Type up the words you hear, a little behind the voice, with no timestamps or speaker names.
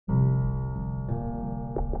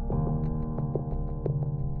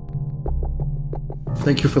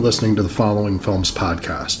Thank you for listening to the Following Films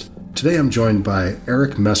podcast. Today I'm joined by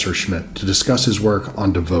Erik Messerschmidt to discuss his work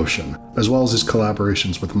on Devotion, as well as his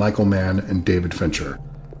collaborations with Michael Mann and David Fincher.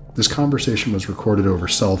 This conversation was recorded over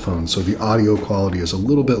cell phone, so the audio quality is a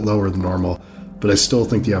little bit lower than normal, but I still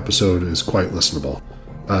think the episode is quite listenable.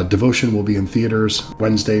 Devotion will be in theaters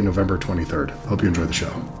Wednesday, November 23rd. Hope you enjoy the show.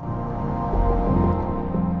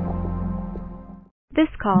 This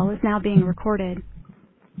call is now being recorded.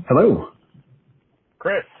 Hello.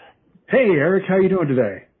 Chris. Hey, Erik. How are you doing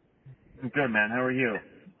today? I'm good, man. How are you?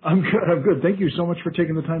 I'm good. Thank you so much for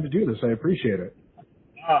taking the time to do this. I appreciate it.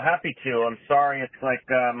 Oh, happy to. I'm sorry. It's like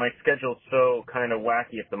my schedule's so kind of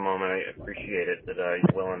wacky at the moment. I appreciate it that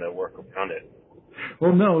you're willing to work around it.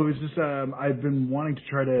 Well, no, it was just I've been wanting to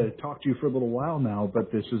try to talk to you for a little while now,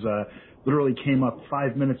 but this is literally came up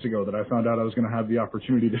 5 minutes ago that I found out I was going to have the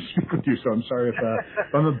opportunity to speak with you, so I'm sorry if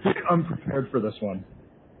I'm a bit unprepared for this one.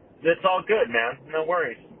 It's all good, man. No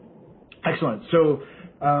worries. Excellent. So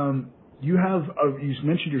you have, you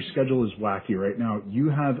mentioned your schedule is wacky right now.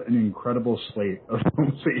 You have an incredible slate of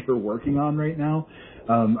films that you're working on right now.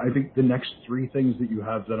 I think the next three things that you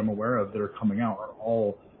have that I'm aware of that are coming out are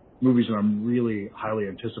all movies that I'm really highly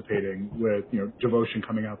anticipating, with, Devotion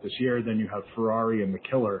coming out this year. Then you have Ferrari and The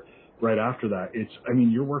Killer right after that.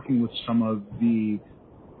 You're working with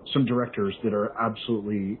some directors that are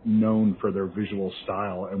absolutely known for their visual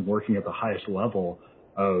style and working at the highest level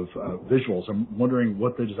of visuals. I'm wondering,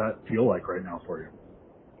 what does that feel like right now for you?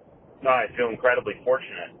 I feel incredibly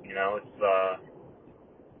fortunate.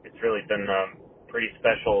 It's really been pretty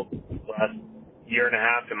special last year and a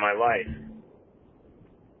half in my life.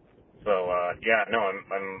 So, I'm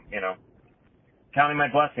counting my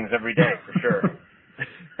blessings every day, for sure.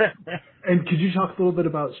 And could you talk a little bit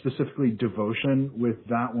about specifically Devotion with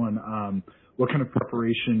that one? What kind of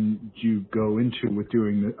preparation do you go into with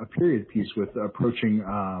doing a period piece with approaching,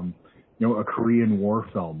 a Korean War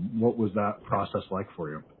film? What was that process like for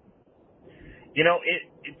you?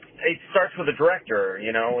 It starts with the director.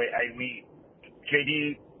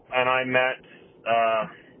 JD and I met,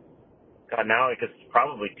 now it's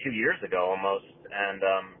probably 2 years ago almost, and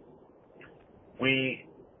we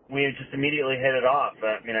just immediately hit it off.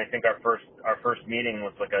 I think our first meeting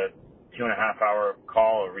was like a 2.5-hour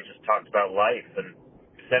call where we just talked about life and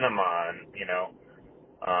cinema and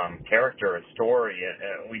character and story.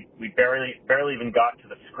 We barely even got to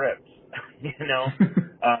the script,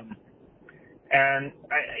 and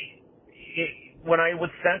when I was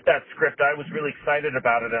sent that script, I was really excited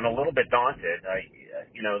about it and a little bit daunted.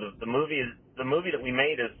 The movie that we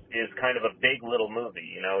made is kind of a big little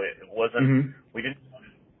movie. It wasn't. We didn't.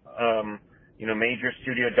 Major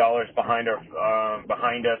studio dollars behind us.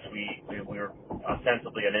 We were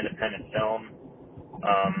ostensibly an independent film,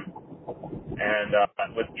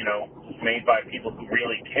 with made by people who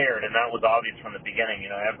really cared, and that was obvious from the beginning.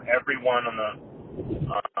 Everyone on the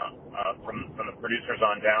from the producers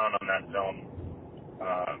on down on that film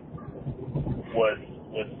was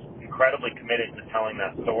incredibly committed to telling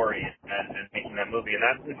that story and making that movie, and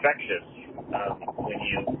that's infectious when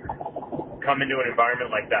you come into an environment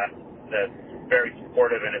like that that's very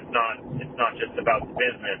supportive, and it's not just about the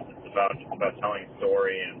business. It's about telling a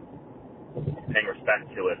story and paying respect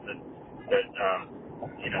to it that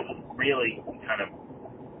really kind of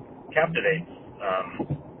captivates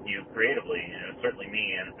you creatively, certainly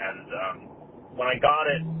me. And when I got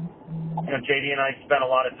it, JD and I spent a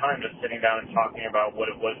lot of time just sitting down and talking about what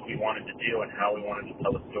it was we wanted to do and how we wanted to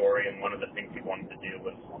tell a story. And one of the things we wanted to do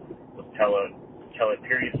was tell a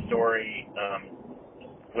period story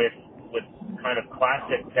with kind of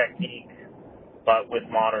classic technique, but with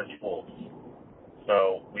modern tools.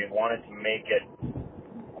 So we wanted to make it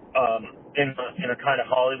in a kind of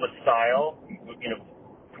Hollywood style,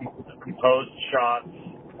 composed shots,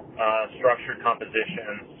 structured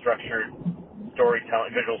composition, structured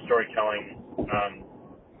storytelling, visual storytelling,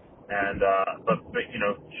 but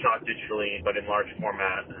shot digitally, but in large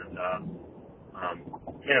format. And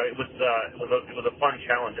it was a fun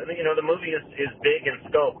challenge. I think the movie is big in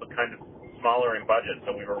scope, but kind of smaller in budget.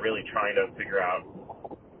 So we were really trying to figure out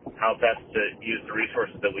how best to use the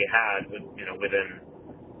resources that we had within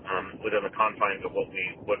the confines of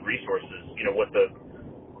what resources, what the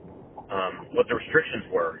restrictions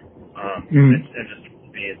were, and just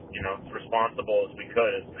be as responsible as we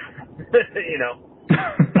could.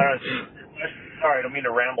 Sorry, I don't mean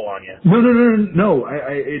to ramble on you. No.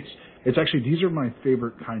 It's actually, these are my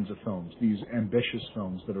favorite kinds of films. These ambitious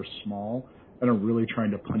films that are small and are really trying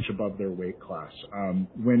to punch above their weight class.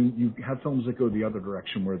 When you have films that go the other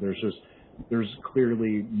direction, where there's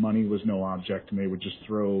clearly money was no object, and they would just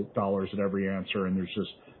throw dollars at every answer, and there's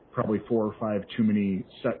just probably 4 or 5 too many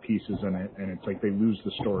set pieces in it, and it's like they lose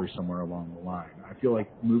the story somewhere along the line. I feel like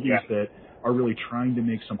movies that are really trying to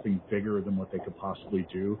make something bigger than what they could possibly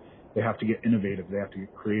do, they have to get innovative, they have to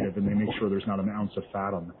get creative, and they make sure there's not an ounce of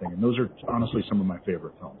fat on the thing. And those are honestly some of my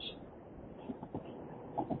favorite films.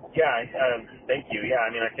 Yeah, thank you. Yeah, I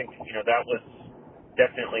mean, I think, that was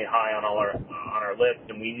definitely high on our list,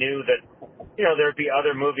 and we knew that, there'd be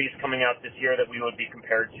other movies coming out this year that we would be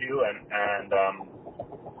compared to,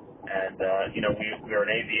 we are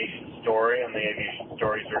an aviation story, and the aviation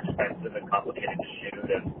stories are expensive and complicated to shoot,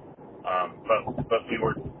 and but we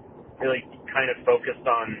were really kind of focused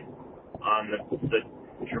on the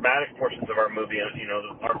dramatic portions of our movie.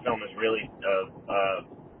 Our film is really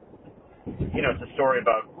it's a story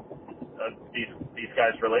about these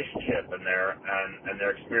guys' relationship and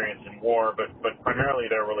their experience in war, but primarily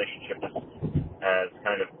their relationship as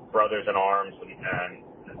kind of brothers in arms and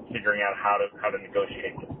figuring out how to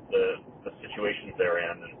negotiate the situations they're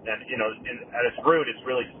in, and at its root, it's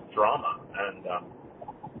really drama and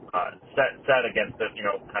set against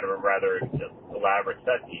kind of a rather elaborate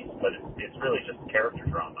set piece, but it's really just character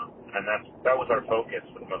drama, and that was our focus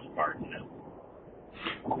for the most part.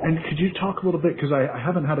 And could you talk a little bit, because I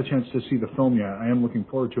haven't had a chance to see the film yet. I am looking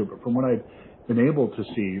forward to it, but from what I've been able to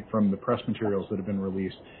see from the press materials that have been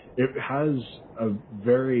released, it has a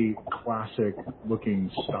very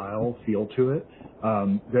classic-looking style feel to it.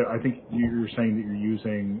 That I think you're saying that you're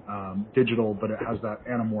using digital, but it has that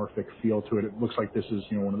anamorphic feel to it. It looks like this is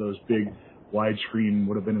one of those big widescreen,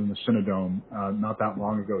 would have been in the Cinedome not that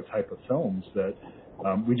long ago type of films that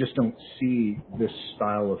we just don't see this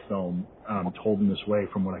style of film told in this way,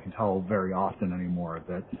 from what I can tell, very often anymore.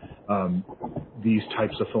 That these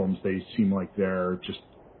types of films, they seem like there's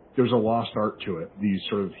a lost art to it. These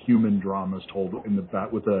sort of human dramas told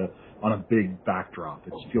on a big backdrop.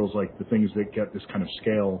 It feels like the things that get this kind of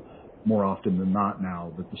scale more often than not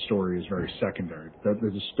now, that the story is very secondary. That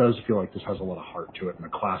this does feel like this has a lot of heart to it and a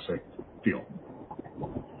classic feel.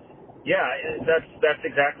 Yeah, that's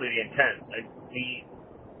exactly the intent.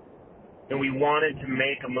 We wanted to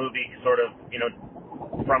make a movie sort of,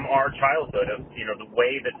 from our childhood of, the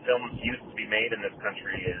way that films used to be made in this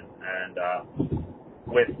country is, and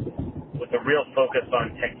with a real focus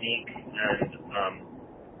on technique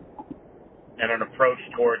and an approach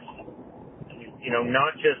towards,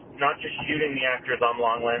 not just shooting the actors on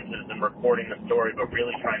long lenses and recording the story, but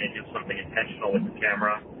really trying to do something intentional with the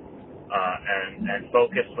camera and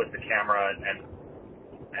focus with the camera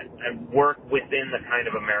and work within the kind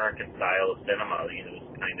of American style of cinema, this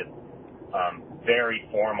kind of very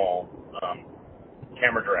formal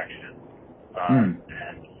camera direction, and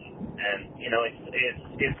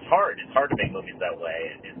it's hard. It's hard to make movies that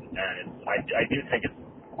way, I do think it's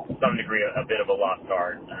to some degree a bit of a lost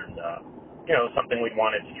art, and something we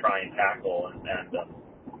wanted to try and tackle,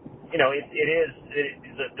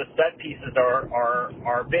 the set pieces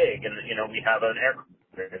are big, and we have an aircraft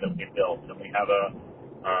that we built, and we have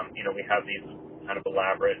we have these kind of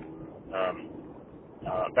elaborate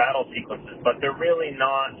battle sequences, but they're really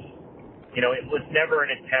not. It was never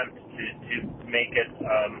an attempt to make it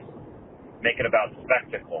about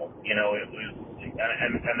spectacle. It was,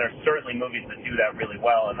 and there's certainly movies that do that really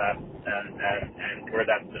well, and where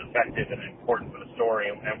that's effective and important for the story.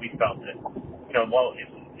 And we felt that, while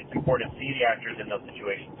it's important to see the actors in those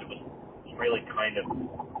situations, it was really kind of,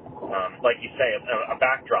 like you say, a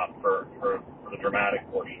backdrop for the dramatic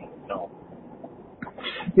portion of the film.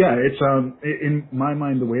 Yeah, it's in my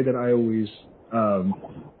mind, the way that I always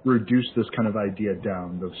reduce this kind of idea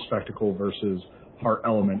down, the spectacle versus heart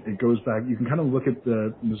element, it goes back. You can kind of look at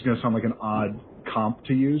this is going to sound like an odd comp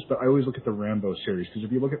to use, but I always look at the Rambo series, because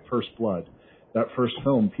if you look at First Blood, that first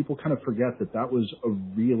film, people kind of forget that was a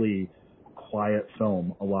really quiet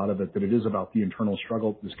film, a lot of it, that it is about the internal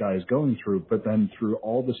struggle this guy is going through, but then through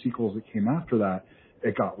all the sequels that came after that,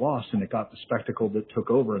 it got lost, and it got the spectacle that took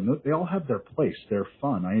over, and they all have their place. They're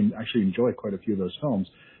fun. I actually enjoy quite a few of those films,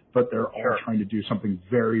 but they're all trying to do something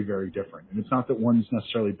very, very different. And it's not that one's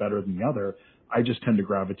necessarily better than the other. I just tend to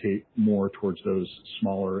gravitate more towards those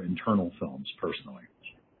smaller internal films, personally.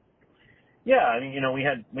 Yeah, I mean, we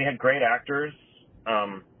had great actors.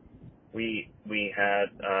 We had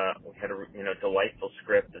a delightful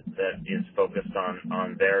script that is focused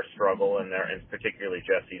on their struggle and particularly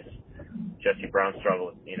Jesse Brown's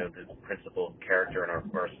struggle. The principal character in our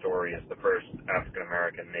story is the first African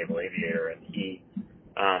American naval aviator, and he.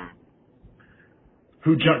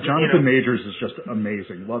 Jonathan Majors is just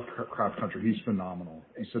amazing. Love Craft Country. He's phenomenal.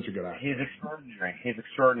 He's such a good actor. He's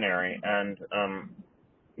extraordinary, and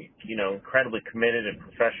incredibly committed and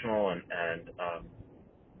professional, and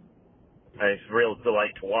it's a real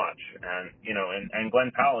delight to watch. And, and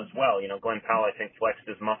Glenn Powell as well. Glenn Powell, I think, flexed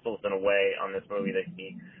his muscles in a way on this movie that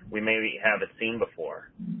we maybe haven't seen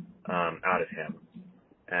before out of him.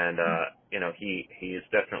 And, he is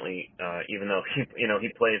definitely, even though he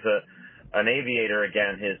plays an aviator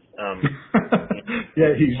again, his,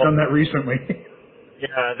 yeah, he's done that recently.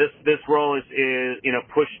 Yeah, this role is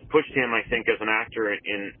pushed him, I think, as an actor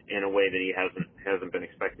in a way that he hasn't been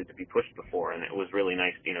expected to be pushed before, and it was really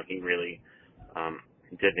nice. He really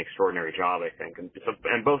did an extraordinary job, I think, and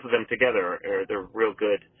both of them together they're real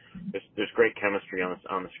good. There's great chemistry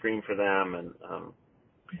on the screen for them, and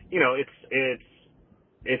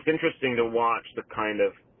it's interesting to watch the kind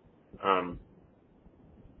of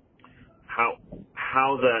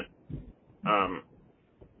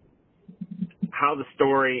how the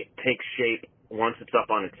story takes shape once it's up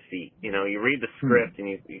on its feet. You read the script and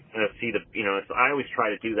you kind of see I always try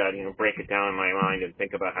to do that, break it down in my mind and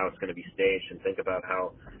think about how it's going to be staged and think about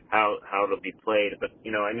how it'll be played. But,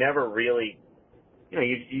 I never really,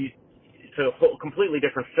 it's a whole completely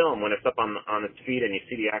different film when it's up on its feet and you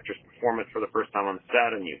see the actor's performance for the first time on the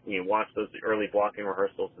set and you watch those early blocking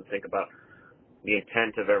rehearsals and think about the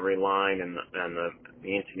intent of every line and the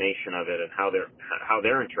intonation of it and how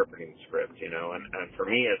they're interpreting the script, and for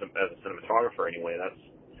me as a cinematographer anyway,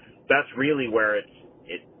 that's really where it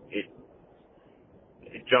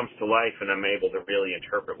jumps to life and I'm able to really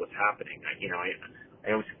interpret what's happening. I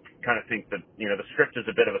always kind of think that the script is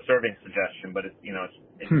a bit of a serving suggestion, but it's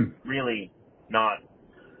really not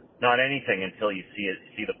anything until you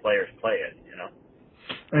see the players play it.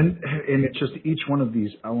 And it's just each one of these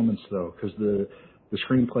elements, though, because the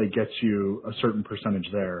screenplay gets you a certain percentage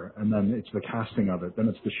there, and then it's the casting of it, then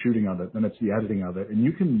it's the shooting of it, then it's the editing of it, and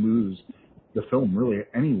you can lose the film really at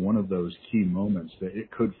any one of those key moments that it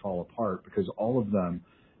could fall apart, because all of them,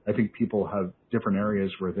 I think people have different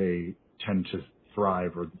areas where they tend to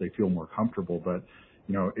thrive or they feel more comfortable, but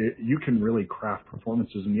you can really craft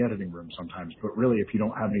performances in the editing room sometimes, but really if you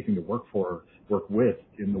don't have anything to work with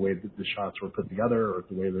in the way that the shots were put together or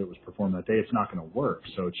the way that it was performed that day, it's not going to work.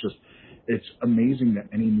 So it's amazing that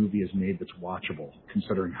any movie is made that's watchable,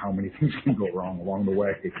 considering how many things can go wrong along the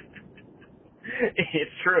way.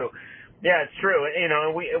 It's true. Yeah, it's true.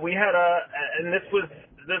 We had and this was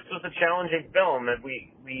a challenging film that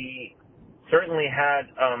we certainly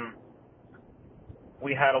had,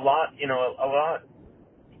 we had a lot.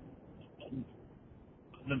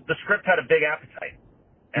 The script had a big appetite,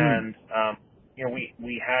 and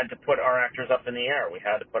we had to put our actors up in the air. We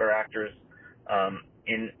had to put our actors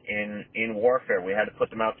in warfare. We had to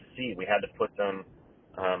put them out to sea. We had to put them,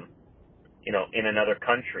 in another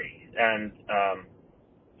country, and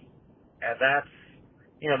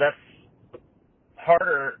that's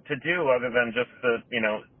harder to do other than just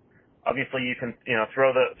obviously you can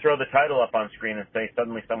throw the title up on screen and say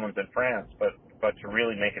suddenly someone's in France, but to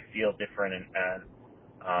really make it feel different and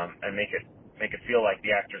make it feel like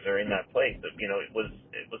the actors are in that place. It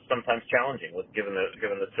was sometimes challenging given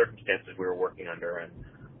the circumstances we were working under, and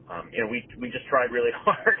we just tried really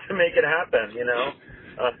hard to make it happen.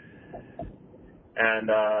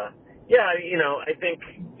 I think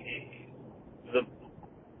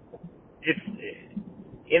it's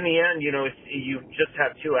in the end, you just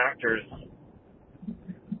have two actors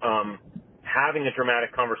having a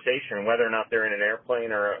dramatic conversation, whether or not they're in an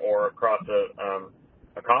airplane or across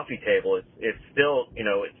a coffee table. It's still,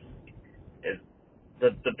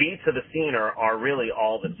 the beats of the scene are really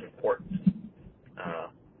all that's important.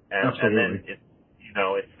 And then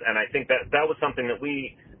and I think that was something that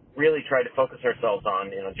we really tried to focus ourselves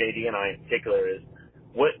on. JD and I in particular, is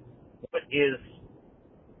what is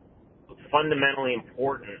fundamentally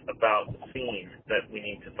important about the scene that we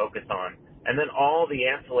need to focus on, and then all the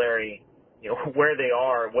ancillary, where they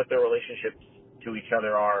are, what their relationships to each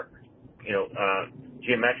other are,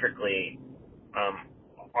 geometrically,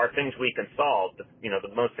 are things we can solve.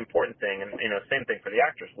 The most important thing, and same thing for the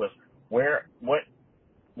actors, was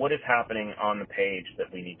what is happening on the page that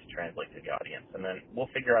we need to translate to the audience, and then we'll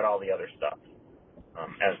figure out all the other stuff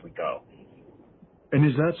as we go. And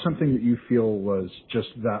is that something that you feel was just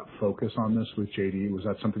that focus on this with JD? Was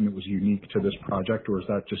that something that was unique to this project, or is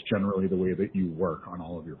that just generally the way that you work on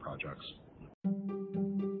all of your projects?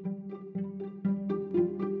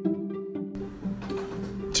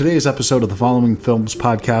 Today's episode of the Following Films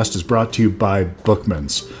podcast is brought to you by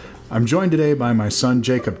Bookmans. I'm joined today by my son,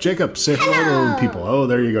 Jacob. Jacob, say hello to people. Oh,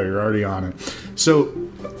 there you go. You're already on it. So,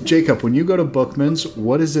 Jacob, when you go to Bookmans,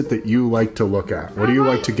 what is it that you like to look at? What do you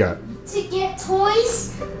like to get? To get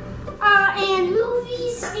toys, and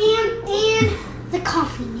movies, and the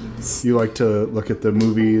coffee news. news. You like to look at the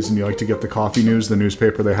movies and you like to get the coffee news, the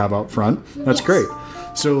newspaper they have out front. That's great.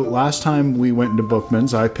 So last time we went into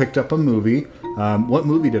Bookman's, I picked up a movie. What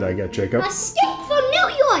movie did I get, Jacob? Escape from New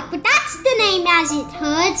York, but that's the name as it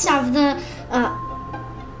hurts of the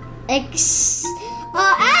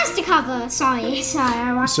as the cover. Sorry.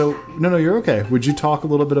 So, no, you're okay. Would you talk a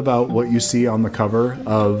little bit about what you see on the cover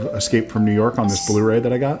of Escape from New York on this Blu-ray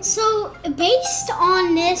that I got? So, based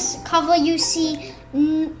on this cover, you see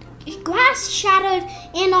glass shattered,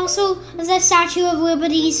 and also the Statue of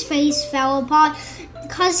Liberty's face fell apart.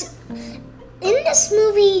 Because in this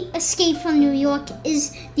movie, Escape from New York,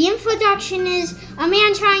 the introduction is a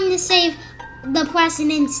man trying to save the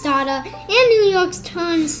president's daughter, and New York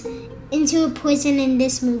turns into a prison in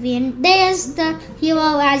this movie, and there's the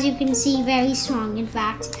hero, as you can see, very strong, in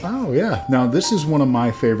fact. Oh, yeah. Now, this is one of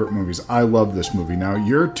my favorite movies. I love this movie. Now,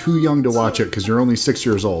 you're too young to watch it because you're only 6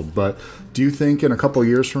 years old, but do you think in a couple of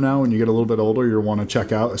years from now, when you get a little bit older, you'll want to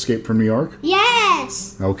check out Escape from New York?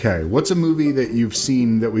 Yes! Okay. What's a movie that you've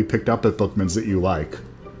seen that we picked up at Bookman's that you like?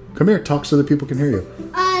 Come here, talk so that people can hear you.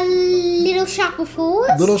 Little Shop of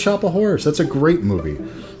Horrors? Little Shop of Horrors. That's a great movie.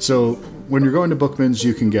 So, when you're going to Bookman's,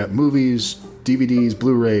 you can get movies, DVDs,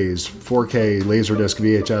 Blu-rays, 4K, Laserdisc,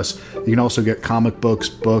 VHS. You can also get comic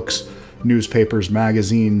books, newspapers,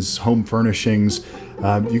 magazines, home furnishings.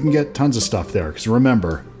 You can get tons of stuff there. Because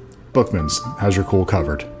remember, Bookman's has your cool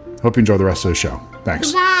covered. Hope you enjoy the rest of the show.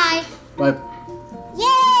 Thanks. Bye. Bye.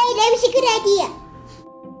 Yay! That was a good idea.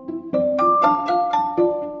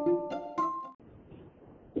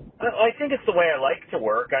 I think it's the way I like to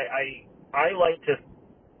work. I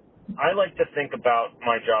like to think about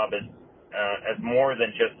my job as more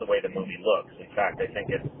than just the way the movie looks. In fact, I think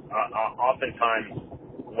it's oftentimes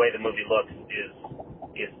the way the movie looks is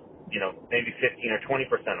maybe 15 or 20%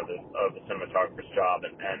 of the cinematographer's job,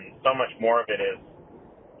 and so much more of it is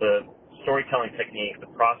the storytelling technique, the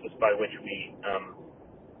process by which we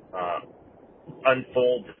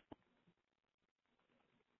unfold,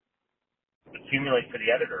 accumulate for the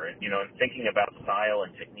editor, and thinking about style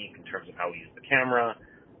and technique in terms of how we use the camera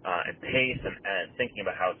and pace, and thinking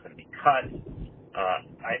about how it's going to be cut.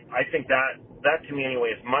 I think that to me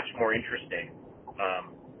anyway is much more interesting.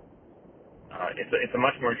 It's a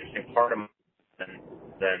much more interesting part of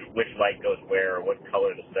than which light goes where, or what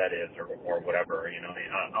color the set is, or whatever.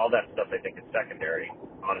 All that stuff I think is secondary,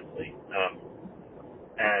 honestly.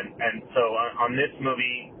 And so on this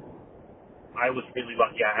movie, I was really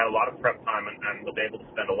lucky. I had a lot of prep time and was able to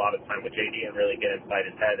spend a lot of time with JD and really get inside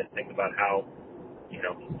his head and think about how,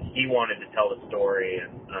 he wanted to tell the story.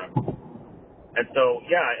 And so,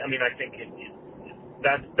 yeah, I mean, I think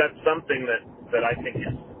that's something that I think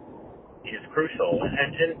is crucial.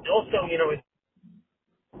 And also,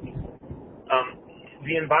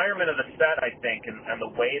 the environment of the set, I think, and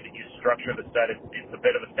the way that you structure the set, it's a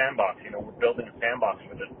bit of a sandbox. We're building a sandbox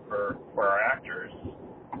for our actors.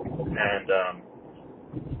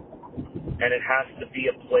 And it has to be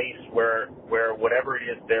a place where whatever it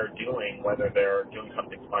is they're doing, whether they're doing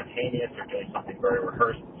something spontaneous or doing something very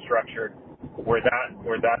rehearsed and structured, where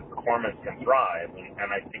that performance can thrive. And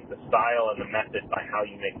I think the style and the method by how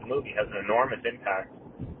you make the movie has an enormous impact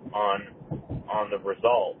on the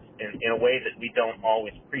results in a way that we don't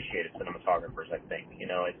always appreciate as cinematographers, I think.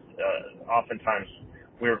 It's oftentimes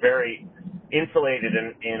we're very insulated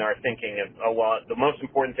in our thinking of, the most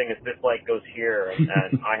important thing is this light goes here,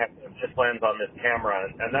 and I have this lens on this camera,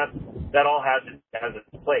 and that all has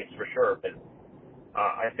its place for sure. But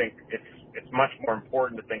I think it's much more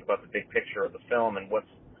important to think about the big picture of the film and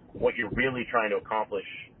what you're really trying to accomplish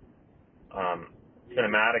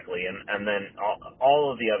cinematically, and then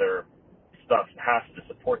all of the other stuff has to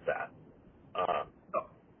support that.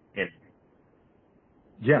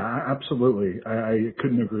 Yeah, absolutely. I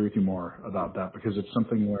couldn't agree with you more about that, because it's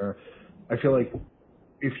something where I feel like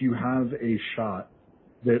if you have a shot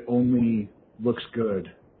that only looks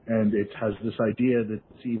good and it has this idea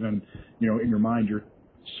that's even, in your mind, you're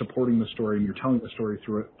supporting the story and you're telling the story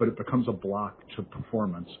through it, but it becomes a block to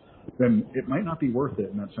performance, then it might not be worth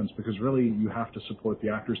it in that sense, because really you have to support the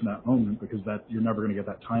actors in that moment, because you're never going to get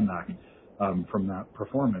that time back from that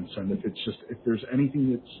performance. And if there's anything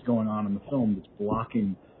that's going on in the film that's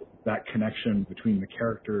blocking that connection between the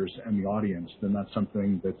characters and the audience, then that's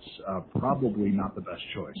something that's probably not the best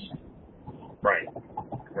choice. Right.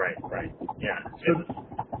 Yeah.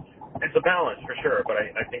 It's a balance for sure, but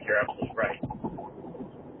I think you're absolutely right.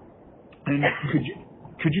 And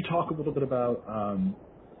could you talk a little bit about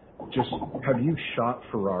have you shot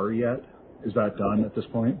Ferrari yet? Is that done at this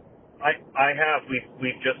point? I have.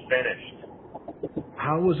 We've just finished.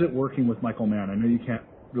 How was it working with Michael Mann? I know you can't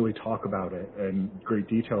really talk about it in great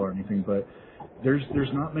detail or anything, but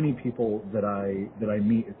there's not many people that I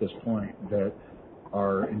meet at this point that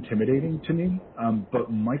are intimidating to me. But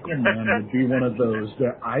Michael Mann would be one of those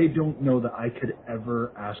that I don't know that I could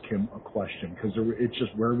ever ask him a question, because it's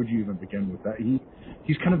just, where would you even begin with that?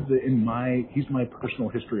 He's kind of he's my personal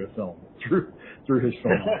history of film through his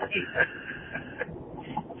filmography.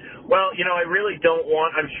 Well, I really don't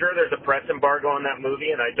want. I'm sure there's a press embargo on that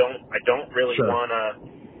movie, and I don't really want to.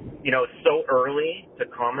 It's so early to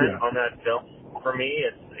comment on that film. For me,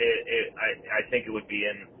 I think it would be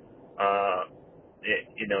in.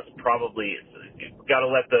 It's probably. You've got to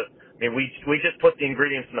let we just put the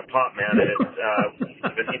ingredients in the pot, man, and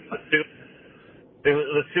it's the soup.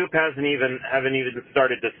 The soup haven't even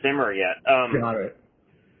started to simmer yet. Got it.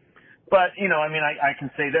 But I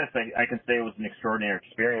can say this. I can say it was an extraordinary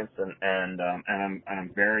experience, and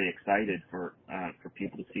I'm very excited for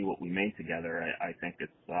people to see what we made together. I think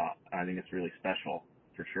it's really special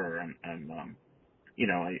for sure, and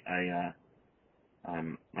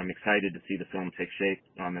I'm excited to see the film take shape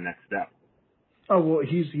on the next step. Oh well,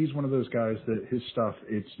 he's one of those guys that his stuff,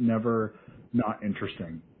 it's never not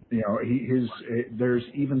interesting. There's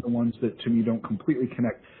even the ones that to me don't completely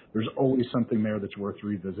connect. There's always something there that's worth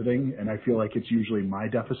revisiting, and I feel like it's usually my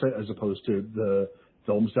deficit as opposed to the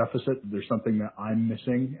film's deficit. There's something that I'm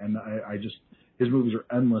missing, and his movies are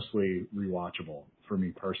endlessly rewatchable for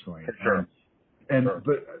me personally. For sure.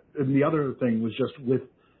 But the other thing was just with,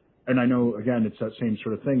 and I know again it's that same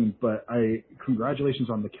sort of thing, but congratulations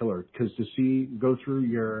on The Killer, because to go through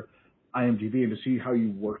your IMDb and to see how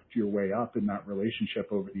you worked your way up in that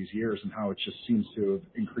relationship over these years, and how it just seems to have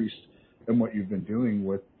increased in what you've been doing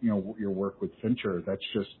with your work with Fincher. That's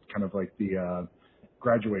just kind of like the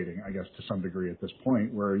graduating, I guess, to some degree at this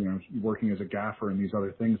point, where working as a gaffer and these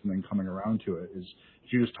other things, and then coming around to it. Could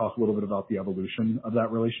you just talk a little bit about the evolution of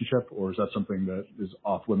that relationship, or is that something that is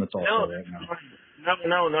off limits also right now?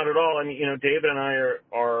 No, not at all. I mean, David and I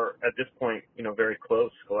are at this point, very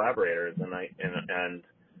close collaborators, and I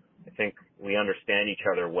think we understand each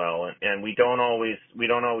other well, and we don't always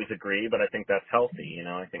agree, but I think that's healthy,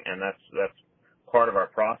 I think, and that's part of our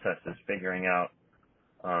process, is figuring out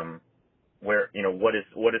where,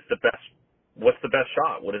 what's the best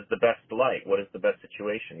shot, what is the best light, what is the best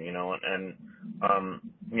situation, and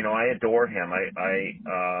I adore him.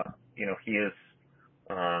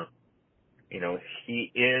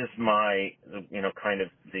 He is my, kind of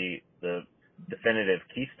the definitive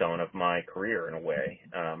keystone of my career in a way,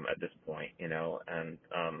 at this point,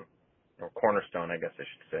 or cornerstone, I guess I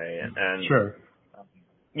should say. And sure.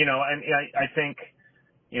 I think,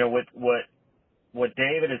 what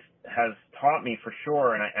David has taught me for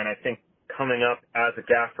sure, and I think coming up as a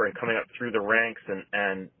gaffer and coming up through the ranks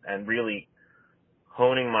and really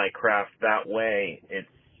honing my craft that way, it's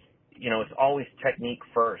always technique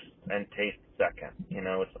first and taste second.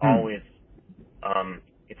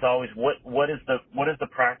 It's always what is the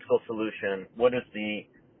practical solution? What is the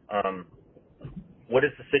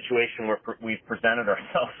situation where we've presented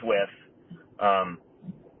ourselves with,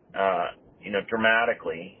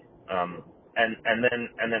 dramatically, and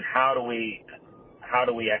then how do we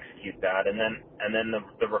execute that? And then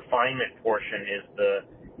the refinement portion is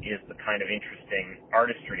the kind of interesting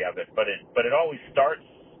artistry of it. But it always starts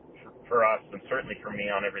for us, and certainly for me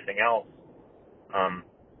on everything else,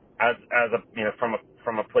 as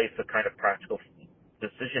from a place of kind of practical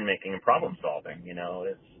decision making and problem solving.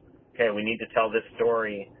 It's okay. We need to tell this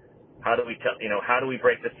story. How do we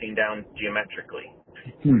break the scene down geometrically?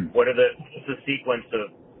 What's the sequence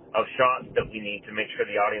of shots that we need to make sure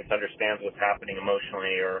the audience understands what's happening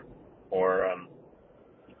emotionally or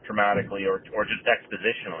dramatically or just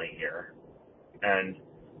expositionally here, and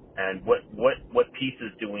what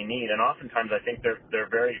pieces do we need? And oftentimes I think they're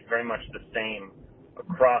very, very much the same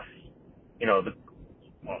across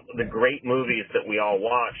the great movies that we all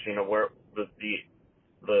watch, where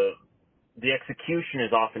the execution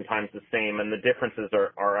is oftentimes the same, and the differences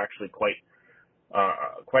are actually quite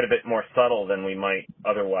a bit more subtle than we might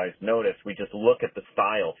otherwise notice. We just look at the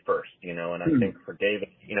style first, and I think for David,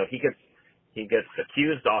 he gets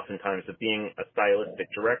accused oftentimes of being a stylistic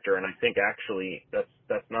director, and I think actually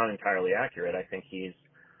that's not entirely accurate. I think he's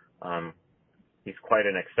quite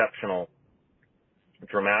an exceptional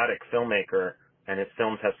dramatic filmmaker, and his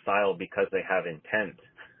films have style because they have intent.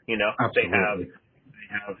 Absolutely. They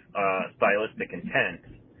have stylistic intent,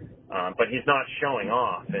 but he's not showing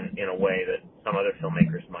off in a way that some other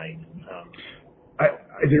filmmakers might.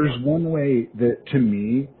 There's one way that to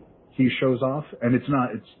me he shows off, and it's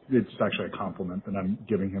actually a compliment that I'm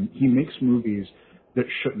giving him. He makes movies that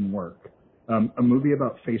shouldn't work. A movie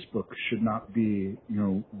about Facebook should not be,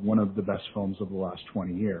 one of the best films of the last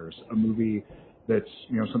 20 years. A movie that's,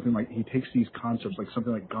 something like, he takes these concepts like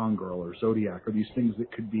something like Gone Girl or Zodiac or these things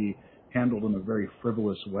that could be handled in a very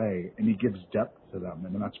frivolous way, and he gives depth to them.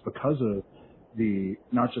 And that's because of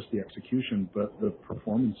not just the execution, but the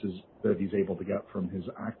performances that he's able to get from his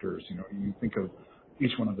actors. You think of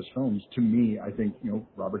each one of his films. To me, I think,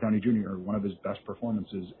 Robert Downey Jr., one of his best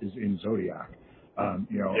performances is in Zodiac.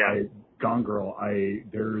 Gone Girl,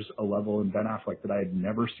 there's a level in Ben Affleck that I had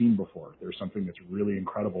never seen before. There's something that's really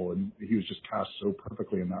incredible, and he was just cast so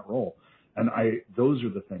perfectly in that role. And those are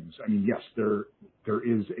the things. I mean, yes, there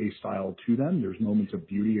is a style to them. There's moments of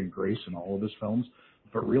beauty and grace in all of his films,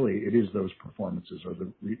 but really it is those performances,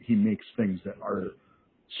 he makes things that are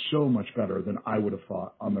so much better than I would have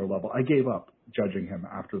thought on their level. I gave up judging him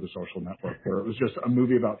after The Social Network, where it was just a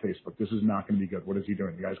movie about Facebook. This is not going to be good. What is he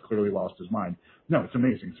doing? The guy's clearly lost his mind. No, it's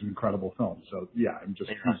amazing. It's an incredible film. So yeah, he's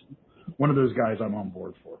one of those guys I'm on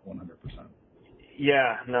board for 100%.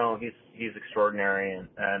 Yeah, no, he's extraordinary,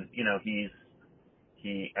 and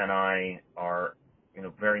he and I are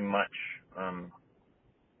very much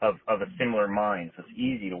of a similar mind. So it's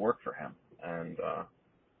easy to work for him, and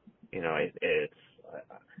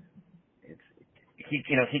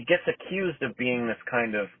he gets accused of being this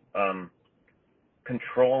kind of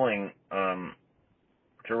controlling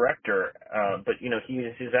director, but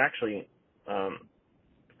he's actually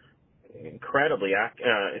incredibly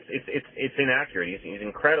it's inaccurate. He's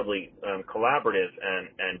incredibly collaborative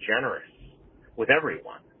and generous with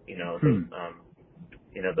everyone.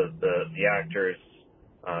 The actors,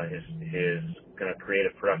 his kind of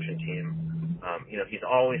creative production team. He's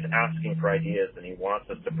always asking for ideas, and he wants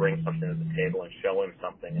us to bring something to the table and show him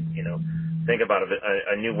something, and think about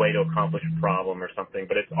a new way to accomplish a problem or something.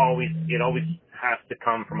 But it always has to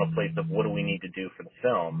come from a place of what do we need to do for the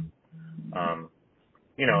film.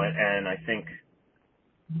 And I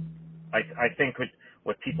think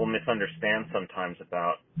what people misunderstand sometimes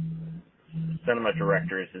about cinema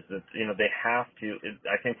directors is that they have to.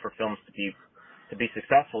 I think for films to be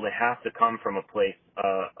successful, they have to come from a place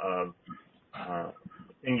of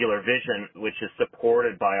singular vision, which is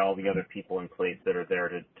supported by all the other people in place that are there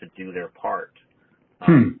to do their part.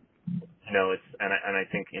 I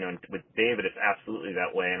think with David, it's absolutely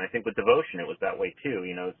that way, and I think with Devotion, it was that way too.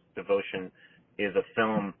 Devotion is a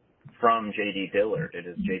film from J.D. Dillard. It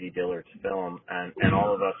is J.D. Dillard's film, and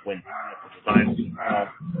all of us went decided.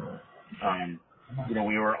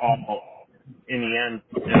 We were all in the end,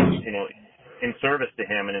 in service to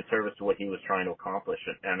him and in service to what he was trying to accomplish.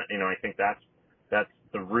 And I think that's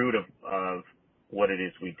the root of what it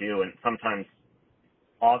is we do. And sometimes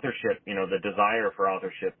authorship, the desire for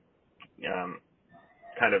authorship,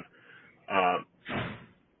 kind of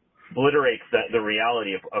obliterates the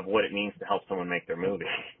reality of what it means to help someone make their movie.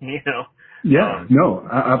 Yeah, no,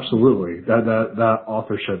 absolutely. That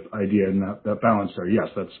authorship idea and that balance there. Yes,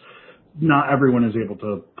 that's not everyone is able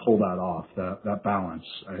to pull that off. That balance,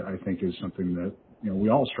 I think, is something that we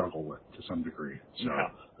all struggle with to some degree. So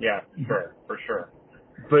yeah, for sure.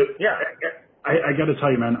 But yeah, I got to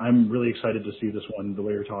tell you, man, I'm really excited to see this one. The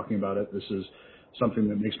way you're talking about it, this is something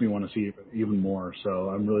that makes me want to see it even more. So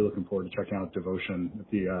I'm really looking forward to checking out Devotion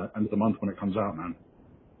at the end of the month when it comes out, man.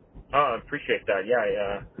 Oh, I appreciate that.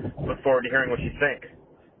 Yeah, look forward to hearing what you think.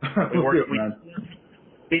 Man.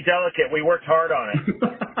 Be delicate. We worked hard on it.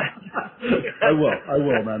 I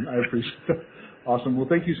will, man. I appreciate it. Awesome. Well,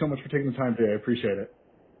 thank you so much for taking the time today. I appreciate it.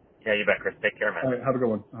 Yeah, you bet, Chris. Take care, man. All right, have a good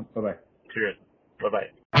one. Bye-bye. Cheers. Bye-bye.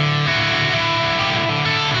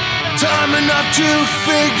 Time enough to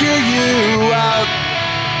figure you out.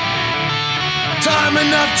 Time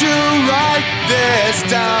enough to write this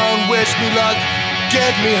down. Wish me luck,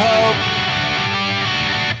 give me hope.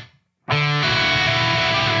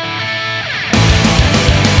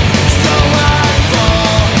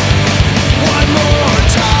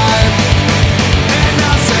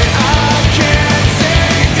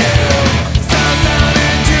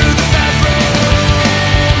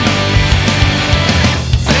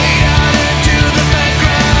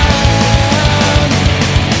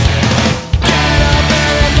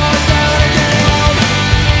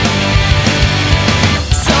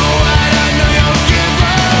 So I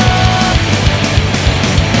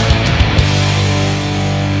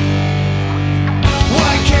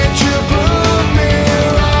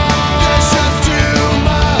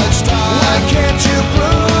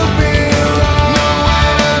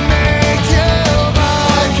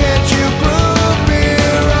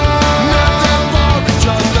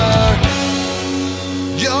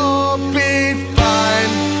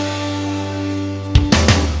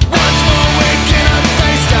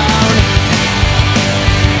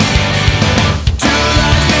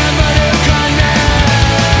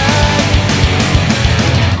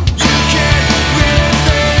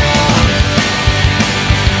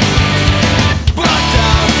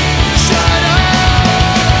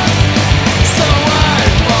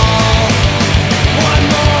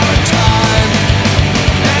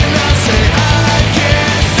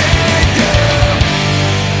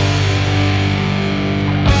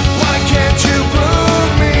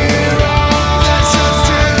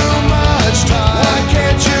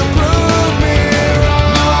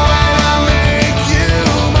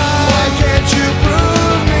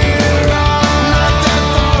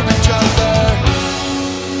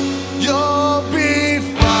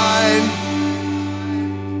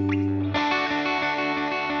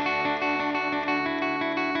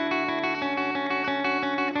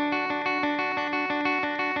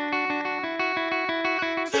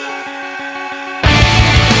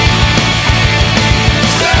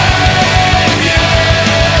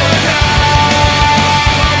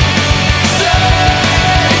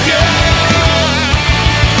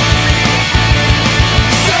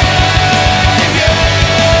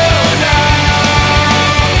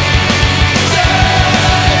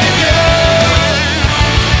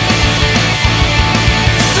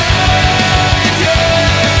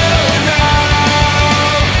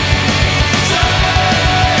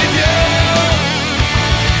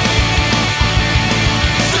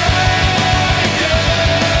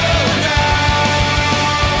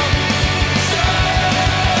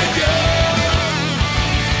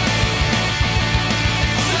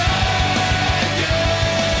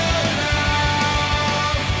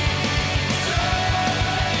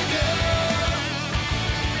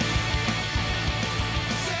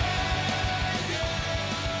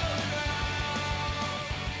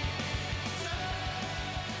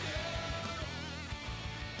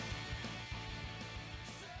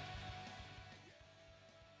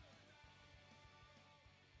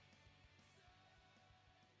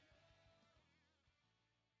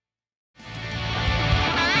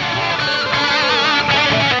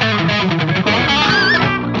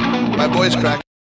voice crack.